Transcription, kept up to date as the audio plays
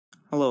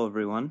Hello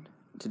everyone.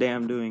 Today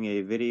I'm doing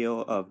a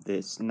video of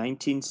this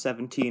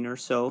 1917 or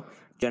so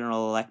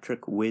General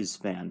Electric Whiz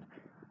fan.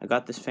 I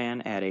got this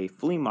fan at a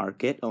flea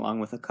market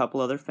along with a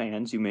couple other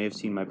fans. You may have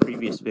seen my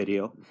previous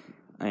video,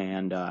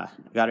 and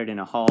got it in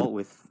a haul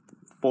with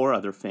 4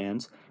 other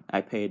fans.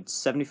 I paid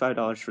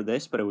 $75 for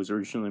this, but it was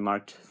originally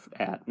marked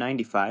at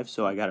 $95,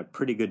 so I got a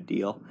pretty good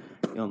deal.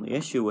 The only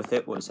issue with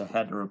it was I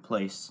had to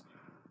replace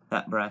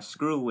that brass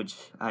screw, which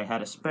I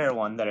had a spare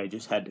one that I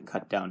just had to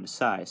cut down to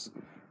size.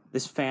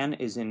 This fan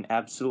is in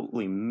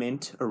absolutely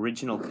mint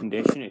original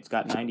condition. It's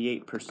got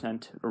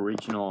 98%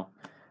 original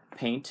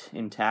paint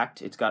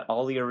intact. It's got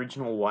all the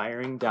original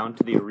wiring down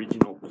to the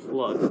original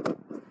plug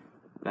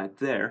back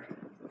there.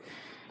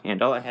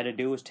 And all I had to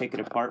do was take it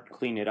apart,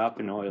 clean it up,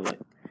 and oil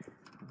it.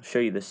 I'll show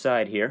you the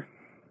side here.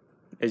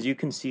 As you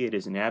can see, it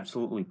is in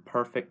absolutely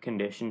perfect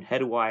condition.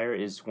 Head wire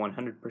is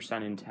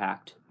 100%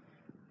 intact.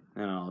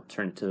 And I'll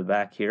turn it to the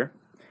back here.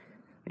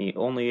 The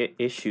only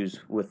issues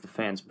with the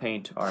fan's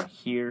paint are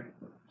here,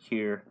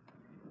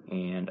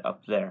 and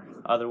up there.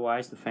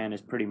 Otherwise, the fan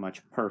is pretty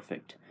much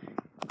perfect.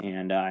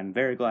 And I'm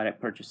very glad I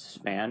purchased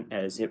this fan,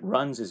 as it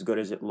runs as good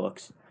as it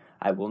looks.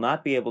 I will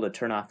not be able to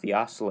turn off the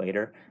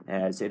oscillator,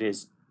 as it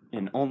is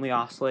an only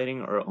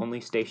oscillating or only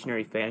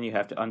stationary fan. You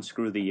have to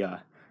unscrew the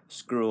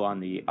screw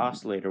on the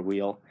oscillator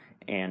wheel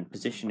and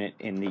position it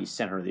in the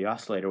center of the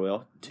oscillator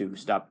wheel to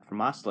stop it from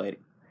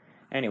oscillating.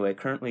 Anyway,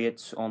 currently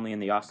it's only in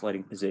the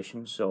oscillating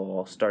position, so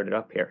I'll start it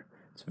up here.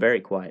 It's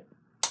very quiet.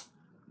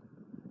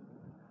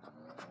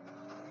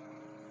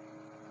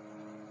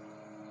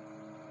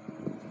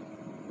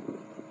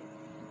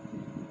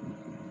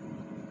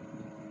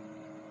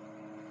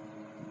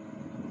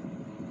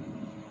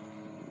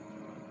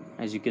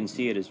 As you can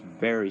see, it is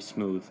very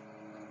smooth.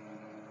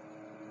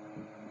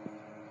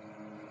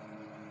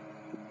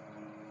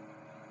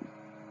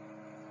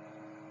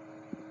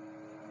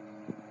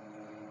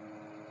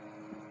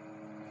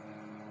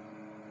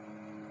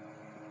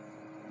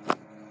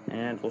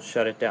 And we'll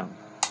shut it down.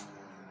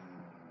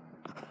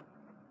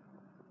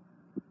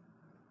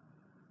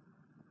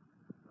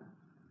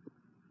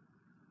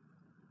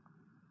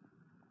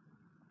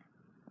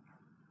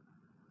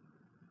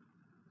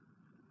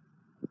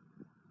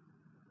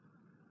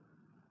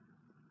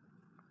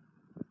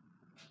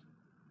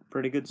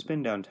 Pretty good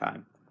spin down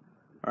time.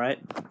 Alright,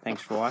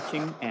 thanks for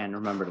watching, and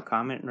remember to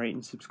comment, rate,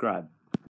 and subscribe.